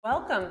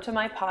Welcome to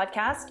my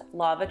podcast,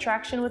 Law of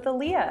Attraction with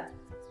Aaliyah,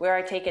 where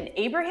I take an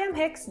Abraham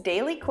Hicks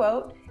daily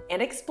quote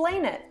and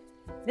explain it.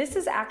 This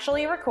is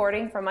actually a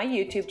recording from my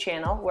YouTube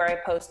channel where I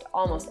post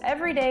almost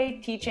every day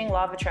teaching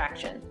Law of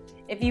Attraction.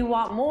 If you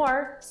want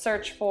more,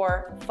 search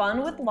for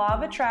Fun with Law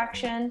of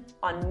Attraction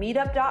on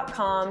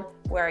meetup.com,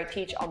 where I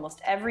teach almost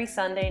every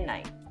Sunday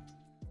night.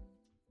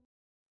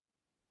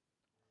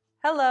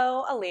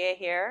 Hello, Aaliyah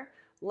here.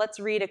 Let's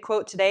read a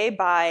quote today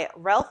by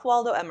Ralph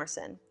Waldo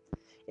Emerson.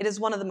 It is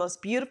one of the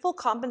most beautiful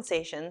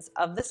compensations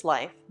of this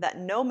life that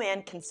no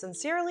man can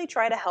sincerely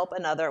try to help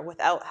another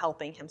without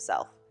helping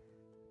himself.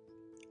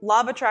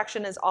 Law of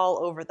attraction is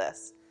all over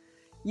this.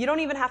 You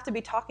don't even have to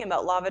be talking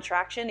about law of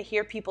attraction to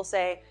hear people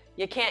say,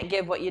 you can't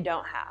give what you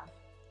don't have.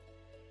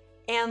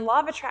 And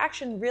law of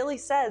attraction really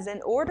says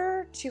in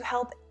order to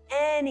help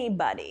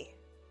anybody,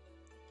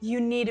 you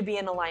need to be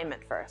in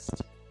alignment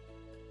first.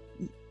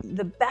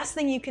 The best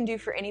thing you can do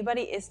for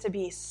anybody is to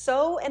be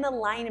so in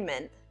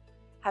alignment,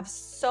 have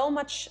so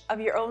much of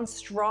your own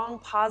strong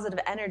positive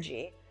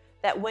energy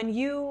that when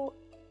you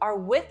are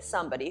with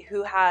somebody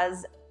who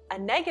has a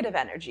negative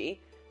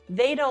energy,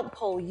 they don't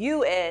pull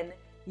you in,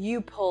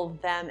 you pull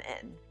them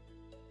in.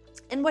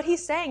 And what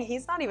he's saying,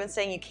 he's not even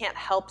saying you can't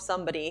help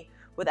somebody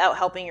without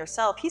helping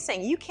yourself. He's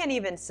saying you can't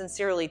even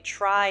sincerely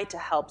try to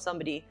help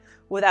somebody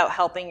without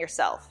helping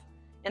yourself.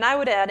 And I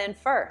would add in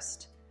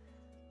first,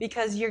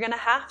 because you're going to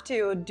have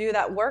to do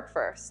that work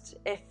first.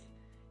 If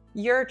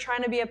you're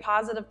trying to be a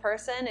positive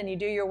person and you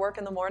do your work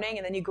in the morning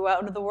and then you go out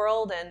into the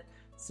world and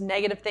some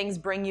negative things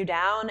bring you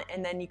down,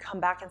 and then you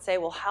come back and say,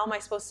 well, how am I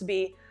supposed to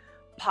be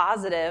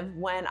positive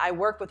when I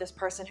work with this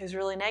person who's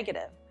really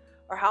negative?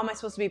 Or how am I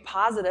supposed to be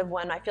positive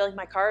when I feel like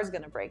my car is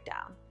going to break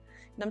down?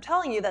 And I'm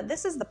telling you that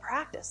this is the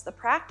practice. The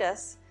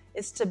practice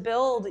is to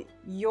build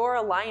your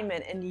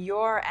alignment and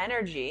your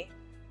energy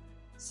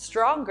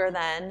stronger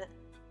than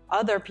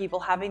other people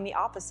having the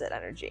opposite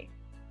energy.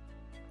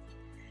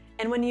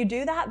 And when you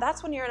do that,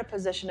 that's when you're in a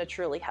position to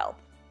truly help.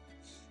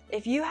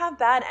 If you have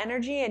bad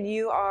energy and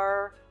you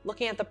are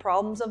looking at the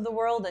problems of the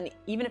world, and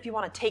even if you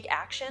want to take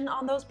action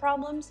on those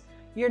problems,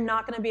 you're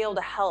not going to be able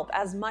to help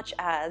as much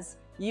as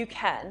you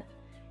can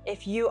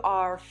if you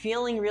are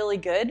feeling really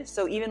good.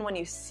 So even when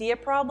you see a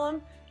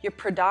problem, you're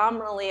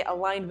predominantly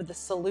aligned with the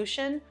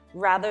solution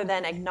rather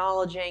than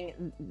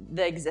acknowledging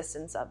the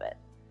existence of it.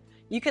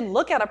 You can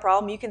look at a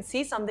problem, you can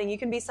see something, you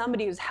can be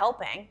somebody who's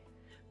helping.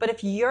 But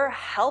if your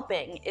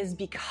helping is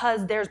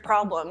because there's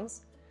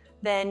problems,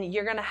 then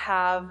you're going to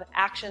have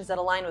actions that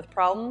align with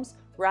problems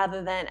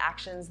rather than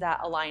actions that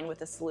align with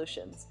the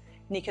solutions.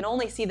 And you can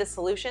only see the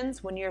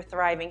solutions when you're a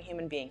thriving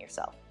human being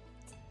yourself.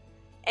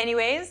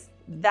 Anyways,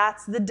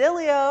 that's the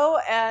dealio,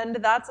 and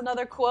that's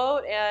another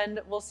quote,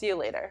 and we'll see you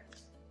later.